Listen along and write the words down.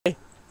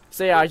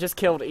So yeah, I just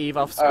killed Eve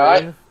off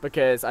screen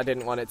because I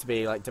didn't want it to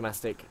be like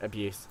domestic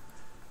abuse.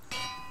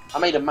 I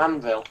made a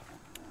manville.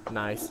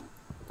 Nice.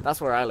 That's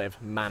where I live,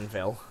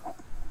 Manville.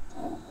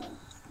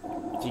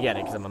 Do you get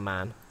it? Because I'm a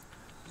man.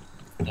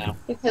 No.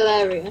 You're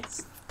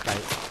hilarious.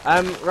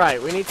 Thanks.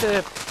 Right, we need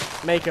to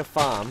make a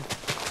farm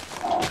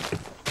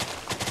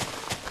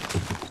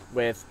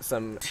with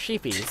some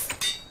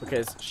sheepies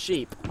because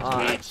sheep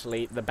are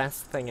actually the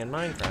best thing in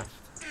Minecraft.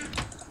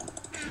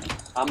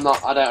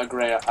 I don't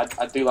agree.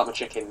 I do like my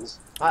chickens.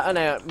 I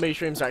know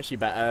mushrooms are actually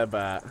better,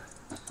 but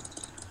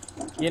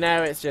you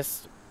know, it's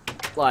just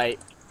like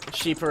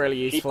sheep are really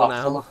useful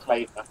now. Full of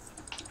flavour.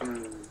 What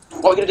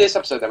are we gonna do this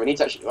episode then? We need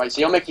to actually. Right, so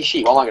you're making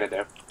sheep. What am I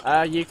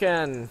gonna do? You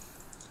can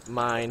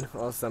mine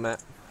or something.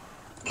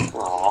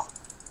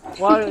 Aww.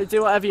 Well,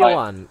 do whatever you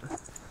want.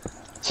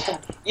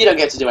 You don't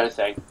get to do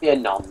anything. You're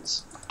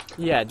nons.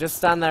 Yeah, just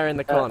stand there in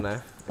the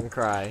corner and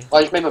cry. Well,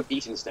 I just made my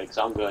beating stick,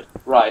 so I'm good.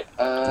 Right,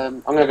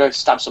 I'm gonna go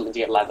stab something to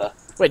get leather.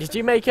 Wait, did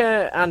you make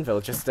an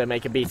anvil just to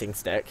make a beating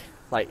stick?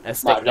 Like a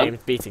stick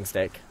named beating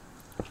stick?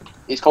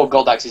 It's called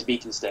Goldax's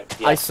beating stick.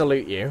 Yeah. I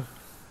salute you.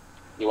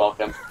 You're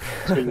welcome.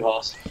 Screw your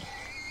horse.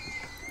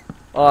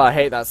 Oh, I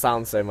hate that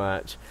sound so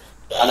much.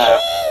 I know.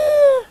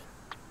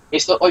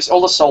 It's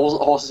all the souls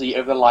that horses eat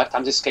over their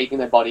lifetimes escaping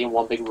their body in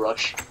one big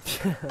rush.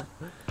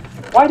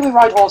 Why do we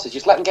ride horses?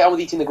 Just let them get on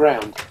with eating the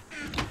ground.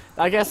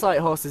 I guess like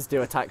horses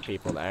do attack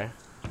people though.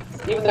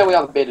 Even though we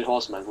have a bearded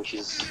horseman, which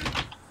is...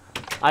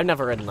 I've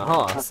never ridden a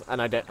horse,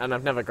 and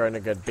I've never grown a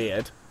good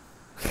beard.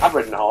 I've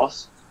ridden a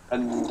horse,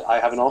 and I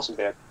have an awesome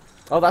beard.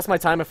 Oh, that's my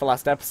timer for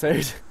last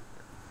episode.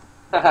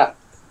 Haha.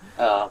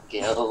 Oh,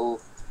 Gil.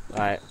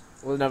 Right,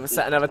 we'll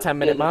set another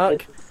 10-minute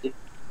mark.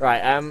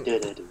 Right,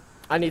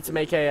 I need to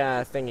make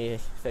a thingy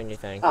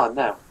thing. Oh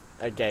no.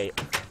 A gate.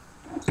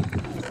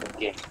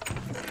 Yeah.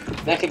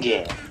 Make a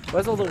gate.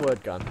 Where's all the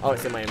wood gone? Oh,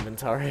 it's in my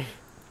inventory.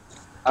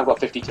 I've got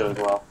 52 as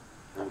well.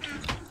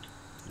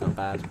 Not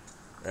bad.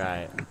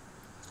 Right.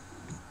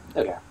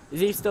 Okay. Is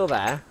he still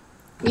there?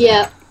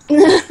 Yeah.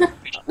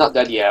 Not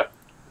dead yet.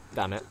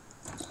 Damn it.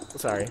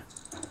 Sorry.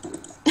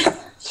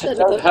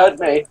 Don't hurt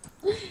me.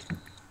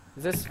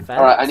 Is this fence?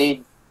 Alright, I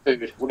need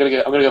food. I'm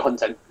gonna go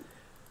hunting.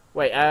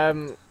 Wait,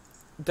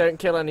 don't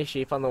kill any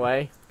sheep on the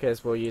way,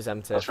 because we'll use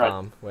them to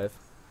farm with.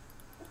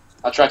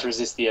 I'll try to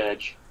resist the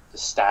urge to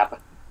stab.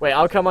 Wait,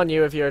 I'll come on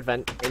you with your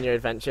in your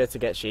adventure to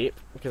get sheep,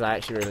 because I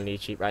actually really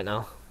need sheep right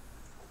now.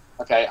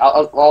 Okay,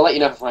 I'll let you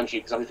know if I find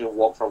sheep, because I'm just gonna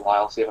walk for a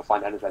while, see if I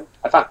find anything.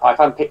 I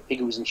found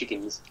pigoos and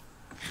chickens.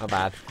 Not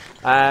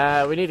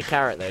bad. We need a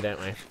carrot though,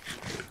 don't we?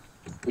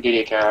 We do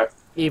need a carrot.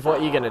 Eve, what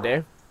are you gonna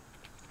do?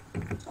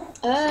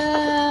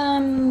 I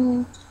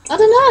don't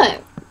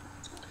know.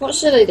 What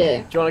should I do?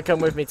 Do you want to come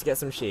with me to get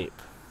some sheep?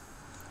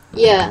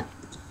 Yeah.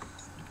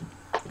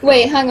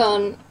 Wait, hang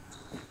on.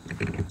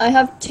 I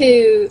have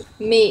 2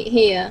 meat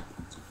here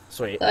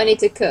Sweet. that I need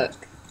to cook.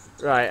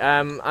 Right,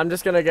 I'm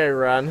just gonna go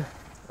run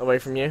away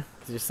from you,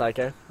 because you're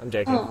psycho. I'm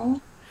joking. Oh.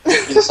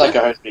 He's a psycho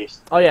host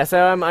beast. Oh yeah,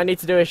 so I need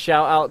to do a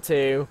shout out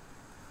to...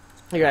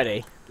 Are you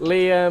ready?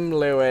 Liam,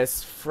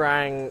 Lewis,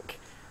 Frank,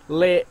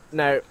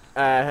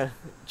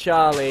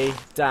 Charlie,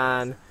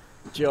 Dan,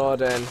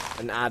 Jordan,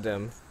 and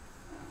Adam.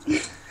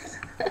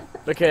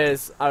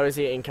 Because I was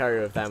eating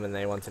curry with them and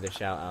they wanted a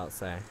shout out,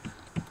 so...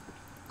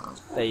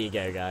 There you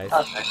go, guys.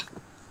 Okay.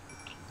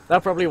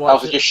 They'll probably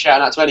watch I'll just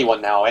shout out to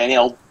anyone now, any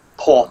old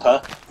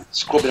pauper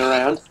scrubbing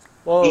around,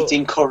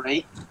 eating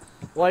curry.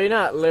 Well, you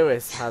know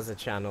Lewis has a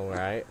channel,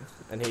 right?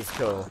 And he's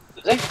cool.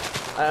 Does he?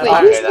 Wait,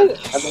 who's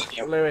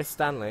Then. Lewis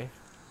Stanley.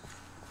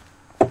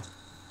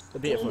 The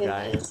beautiful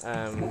guy.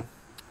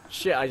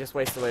 Shit, I just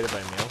wasted a load of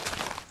bone meal.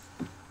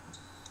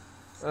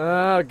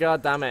 Oh,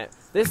 god damn it.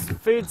 This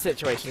food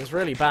situation is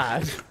really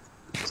bad.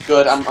 It's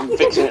good, I'm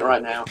fixing it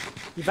right now.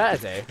 You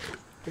better do.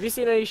 Have you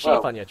seen any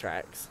sheep on your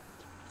tracks?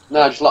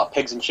 No, just a lot of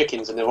pigs and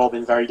chickens, and they've all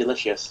been very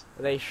delicious.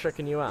 Are they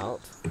shrieking you out?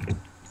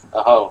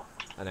 Oh.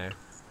 I know.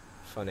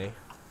 Funny.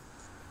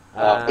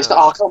 It's not.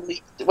 Oh, I can't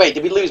believe. Wait,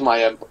 did we lose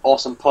my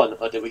awesome pun,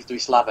 or do we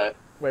still have it?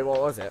 Wait,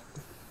 what was it?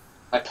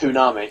 My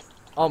Poonami.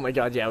 Oh my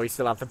god, yeah, we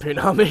still have the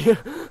Poonami.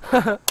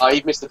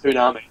 I missed the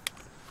Poonami.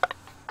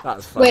 That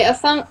was funny. Wait, I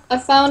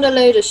found a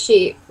load of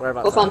sheep.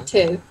 Whereabouts? Or found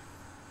 2.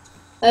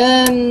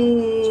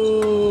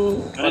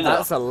 Well,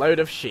 that's a load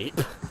of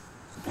sheep.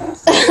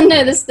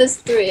 No, there's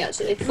 3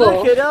 actually. 4.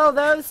 Look at all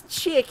those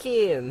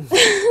chickens.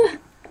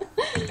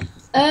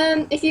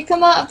 If you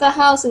come out of the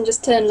house and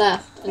just turn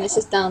left, and it's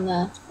just down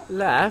there.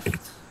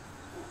 Left?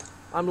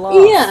 I'm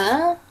lost.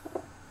 Yeah.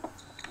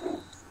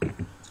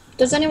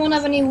 Does anyone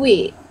have any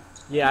wheat?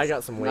 Yeah, I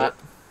got some wheat.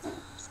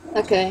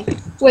 Okay.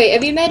 Wait,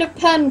 have you made a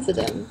pen for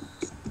them?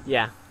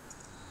 Yeah.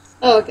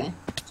 Oh, okay.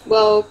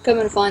 Well, come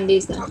and find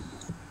these then.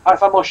 I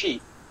found more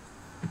sheep.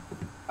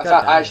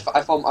 I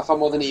found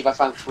more than Eve. I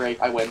found 3.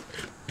 I win.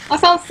 I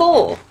found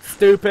 4.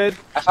 Stupid.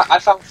 I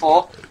found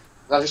 4.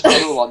 I just got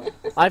another one.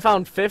 I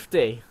found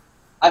 50.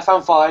 I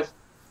found 5.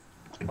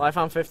 Well, I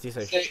found 50,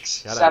 so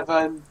 6, shut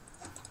 7,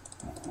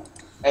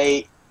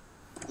 8.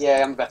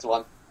 Yeah, I'm a better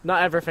one.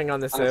 Not everything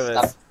on this I'm gonna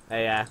server is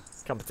a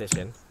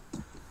competition.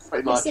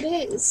 Pretty Yes, much. it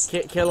is.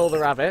 Kill all the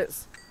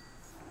rabbits.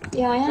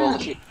 Yeah, I Kill all the am.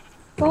 sheep.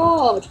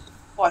 God.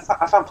 Oh,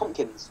 I found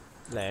pumpkins.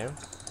 No.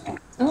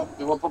 Oh,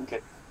 We want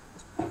pumpkin.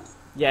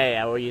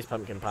 Yeah, we'll use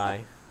pumpkin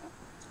pie.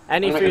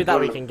 Any I'm gonna make food a that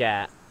we burger. can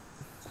get.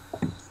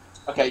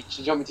 Okay, so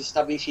do you want me to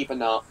stab these sheep or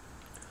not?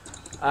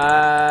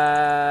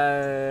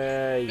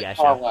 Yeah,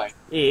 Far sure. away.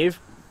 Eve,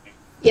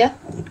 yeah.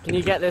 can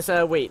you get this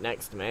wheat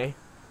next to me?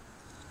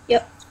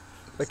 Yep.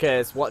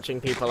 Because watching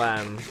people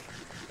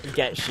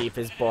get sheep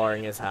is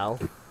boring as hell.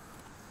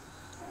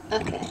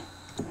 Okay.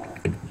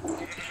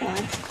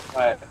 Fine.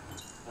 Right.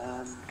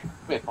 Come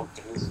here,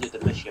 pumpkins. You're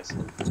delicious.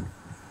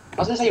 I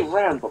was gonna say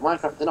round, but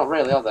Minecraft, they're not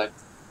really, are they?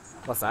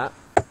 What's that?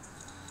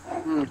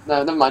 No,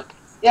 never mind.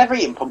 You ever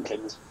eaten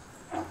pumpkins?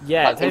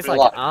 Yeah, Like, it tastes in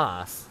real like life?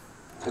 arse.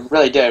 They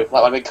really do. Like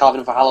when I've been carving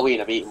them for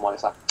Halloween, I've eaten one.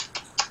 It's like,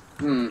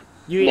 You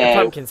eat no. a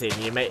pumpkin seed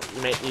and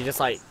you just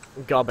like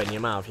gob in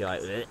your mouth. You're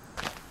like, "Bleh."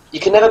 You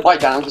can never bite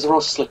down because they're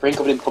all slippery and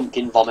covered in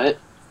pumpkin vomit.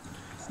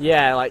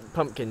 Yeah, like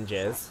pumpkin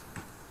jizz.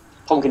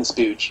 Pumpkin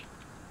spooge.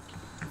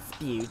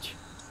 Huge.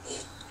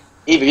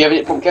 Eve, have you ever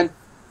eaten pumpkin?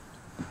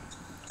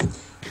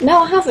 No,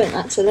 I haven't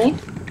actually.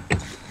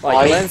 Well,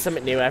 Why? you learn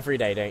something new every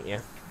day, don't you?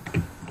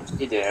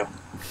 You do.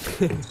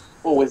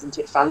 Oh, isn't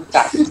it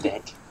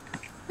fantastic?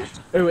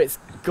 Oh, it's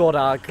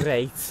god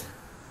great.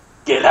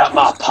 Get out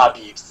my pub,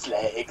 you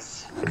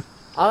slags.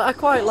 I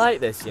quite like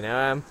this, you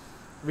know.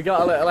 We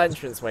got a little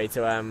entranceway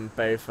to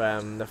both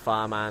the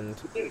farm and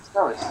It's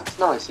nice. It's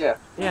nice, yeah.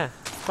 yeah,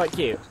 it's quite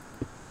cute.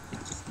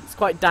 It's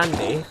quite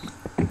dandy.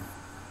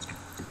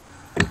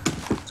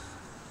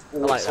 Oh,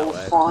 like it's that all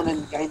word. fun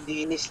and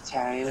dandy in this Oh,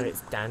 town.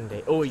 it's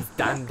dandy. Oh, he's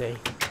dandy.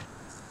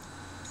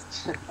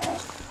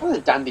 What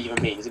does dandy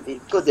even mean? Is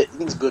it good? It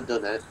means good,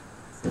 doesn't it?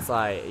 It's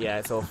like yeah,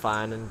 it's all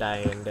fine and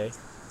dandy.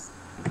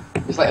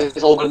 It's like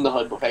it's all good in the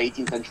hood, but for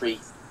 18th century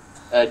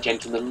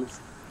gentlemen.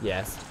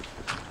 Yes.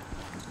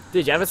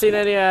 Did you ever seen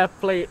any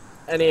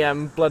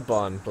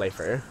Bloodborne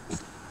playthrough?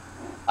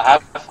 I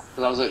have,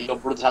 because I was at your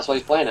brother's house while he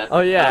was playing it.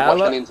 Oh yeah, I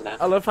watched on the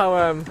internet. I love how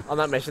on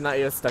that mission that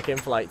you were stuck in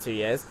for like 2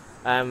 years.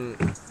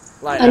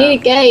 Like I need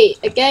a gate.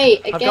 A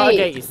gate. A I've gate. got a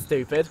gate, you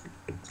stupid.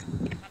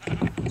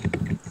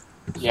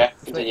 Yeah,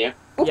 continue.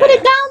 Well, Yeah. put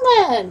it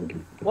down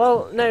then.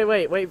 Well, no,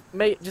 wait,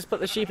 mate, just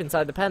put the sheep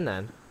inside the pen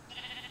then.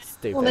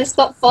 Stupid. Well, they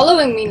stopped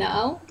following me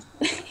now.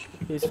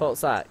 Whose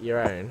fault's that? Your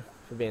own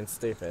for being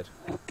stupid.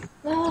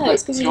 No,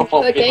 it's because your you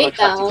fault put a people gate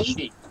attracted to down.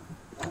 sheep.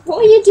 What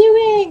are you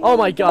doing? Oh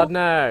my god,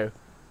 no!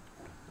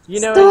 You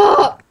know,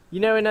 Stop!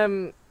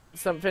 in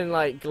something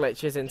like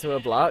glitches into a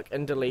block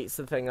and deletes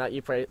the thing that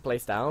you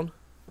place down.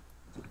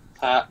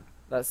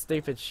 That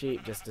stupid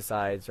sheep just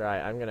decides, right,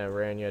 I'm gonna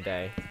ruin your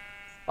day.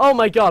 Oh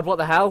my god, what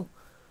the hell?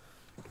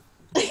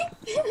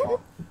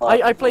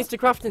 I placed a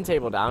crafting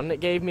table down and it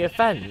gave me a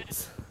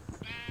fence.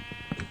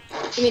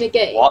 You mean a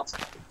gate? What?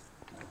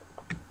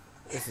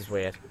 This is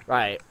weird.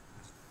 Right.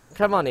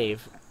 Come on,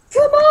 Eve.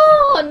 Come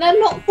on! They're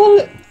not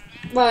follow.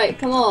 Right,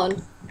 come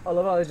on. I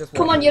love how they just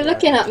Come on, you're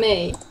looking at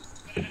me.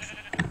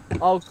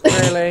 Oh,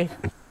 really?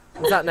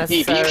 Is that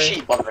Eve, are you necessary?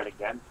 sheep bothering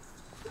again?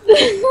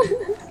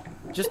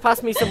 Just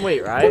pass me some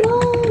wheat, right? Come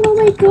on,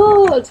 oh my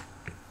god.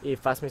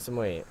 Eve, pass me some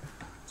wheat.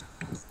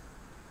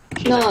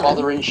 She's No. a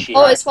bothering sheep.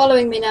 Oh, it's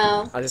following me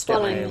now. I'll It's just get my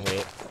following own me.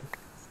 wheat.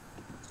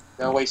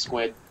 Go away,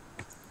 squid.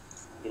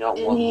 You're not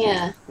In one.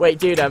 here. Wait,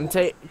 dude,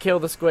 kill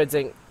the squid's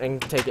ink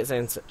and take its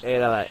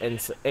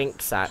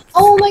ink sac.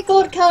 Oh my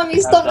god, Callum,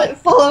 you stopped Okay.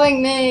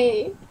 following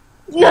me.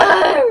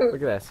 No! Look at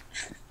this.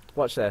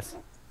 Watch this.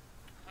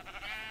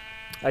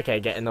 Okay,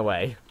 get in the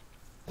way.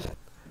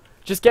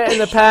 Just get in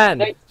the pen!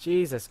 Hey,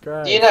 Jesus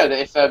Christ. Do you know that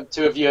if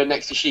two of you are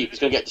next to sheep, he's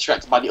going to get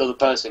distracted by the other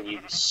person, you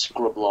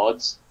scrub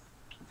lords?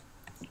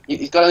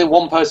 He's got only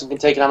one person can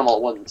take an animal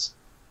at once.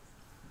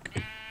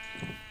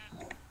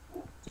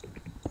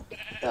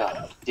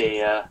 Oh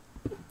dear.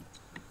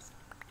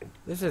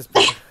 This is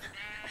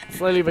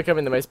slowly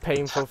becoming the most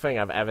painful thing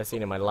I've ever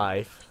seen in my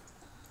life.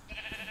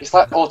 It's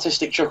like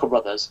autistic Chuckle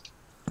Brothers.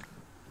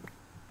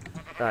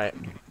 Right.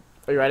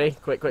 Are you ready?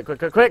 Quick!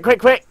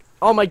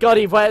 Oh my god,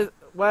 Eve,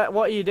 what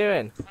are you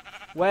doing?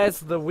 Where's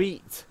the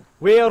wheat?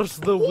 Where's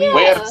the wheat? Yeah.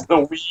 Where's the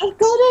wheat? I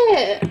got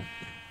it.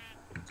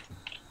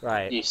 You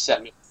Right.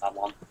 set me up for that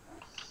one.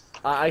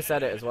 I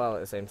said it as well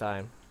at the same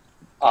time.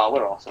 Oh,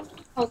 we're awesome.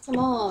 Oh, come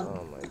on.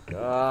 Oh my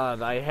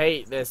god, I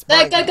hate this.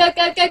 Go, go, go,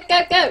 go, go,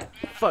 go, go.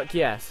 Fuck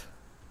yes.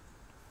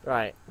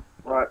 Right.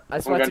 Right. I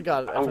swear to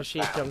god, if a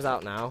sheep comes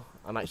out now,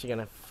 I'm actually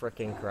gonna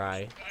frickin'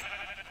 cry.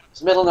 It's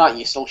the middle of the night and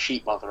you're still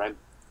sheep bothering.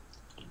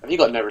 Have you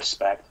got no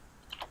respect?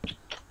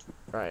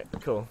 Right,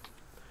 cool.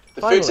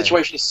 The Finally. food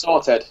situation is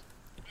sorted.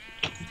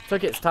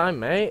 Took its time,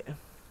 mate.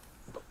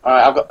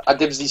 Alright, I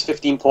dibs these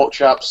 15 pork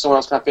chops, someone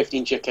else can have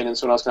 15 chicken, and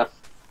someone else can have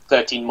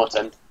 13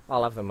 mutton.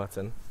 I'll have the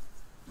mutton.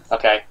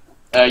 Okay.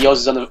 Yours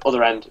is on the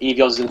other end. Eve,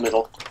 yours is in the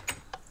middle.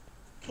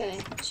 Okay,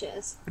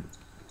 cheers.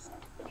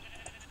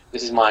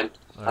 This is mine.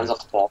 Hands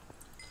off the pork.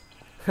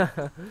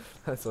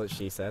 That's what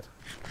she said.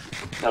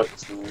 No,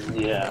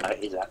 yeah,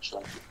 it is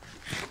actually.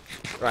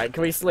 Right,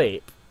 can we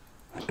sleep?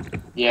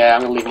 Yeah,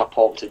 I'm gonna leave my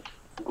pork to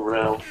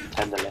grill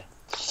tenderly.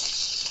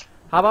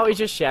 How about we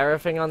just share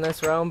everything on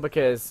this realm,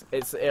 because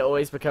it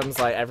always becomes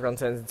like everyone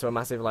turns into a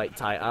massive like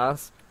tight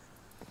ass.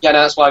 Yeah,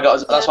 no, that's why I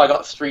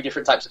got 3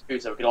 different types of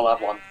food so we can all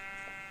have one.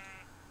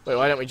 Wait,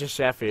 why don't we just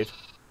share food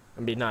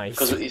and be nice?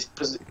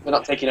 Because we're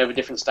not taking over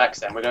different stacks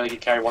then. We're going to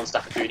carry 1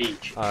 stack of food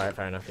each. All right,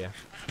 fair enough. Yeah.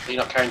 So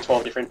you're not carrying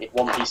 12 different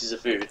 1 pieces of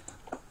food.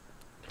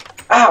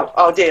 Ow!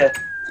 Oh dear.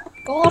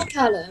 God,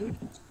 Callum.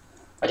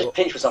 I just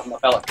pinched myself in my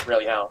belt. It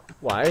really hurt.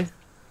 Why?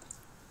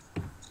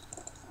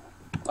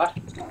 What?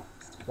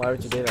 Why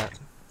would you do that?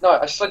 No,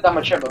 I slid down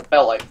my chair with my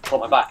belt like caught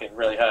my back and it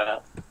really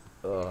hurt.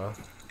 Ugh.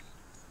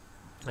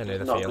 I know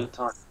the Not a feel. good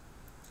time.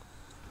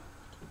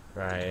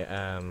 Right.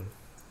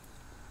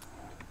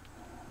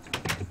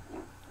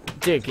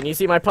 Dude, can you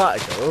see my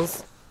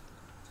particles?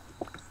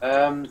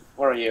 Where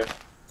are you?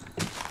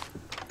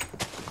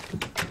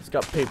 It's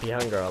got poopy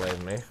hunger all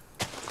over me.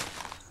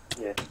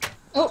 Yeah.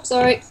 Oh,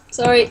 sorry.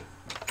 Sorry.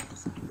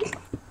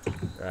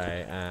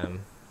 Right.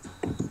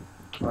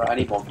 Alright, I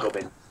need more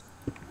gubbin.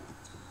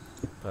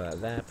 Put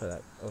that there. Put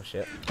that. Oh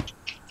shit.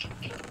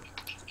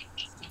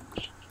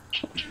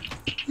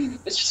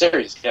 This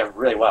series is going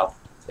really well.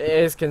 It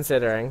is,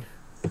 considering.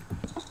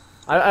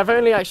 I've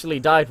only actually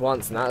died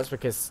once, and that was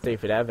because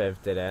stupid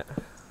Eviv did it.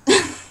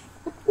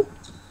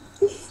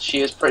 She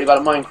is pretty bad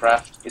at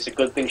Minecraft. It's a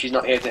good thing she's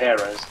not here to hear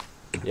us.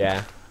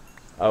 Yeah.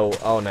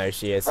 Oh no,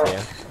 she is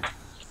here.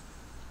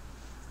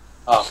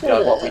 Oh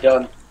god, what have we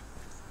done?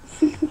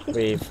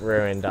 We've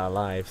ruined our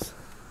lives.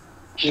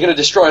 She's gonna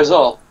destroy us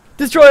all.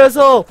 Destroy us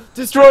all!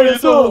 Destroy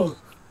us all! Do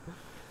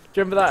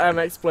you remember that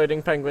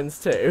exploding penguins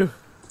too?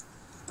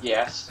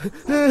 Yes.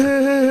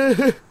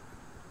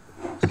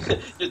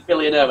 Just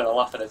Billy and Erwin are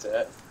laughing at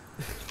it.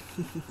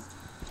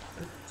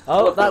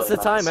 Oh, that's the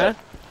timer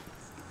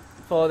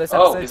for this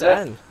episode to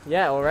end.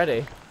 Yeah,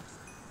 already.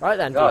 Right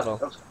then, God,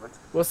 people.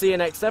 We'll see you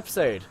next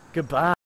episode. Goodbye.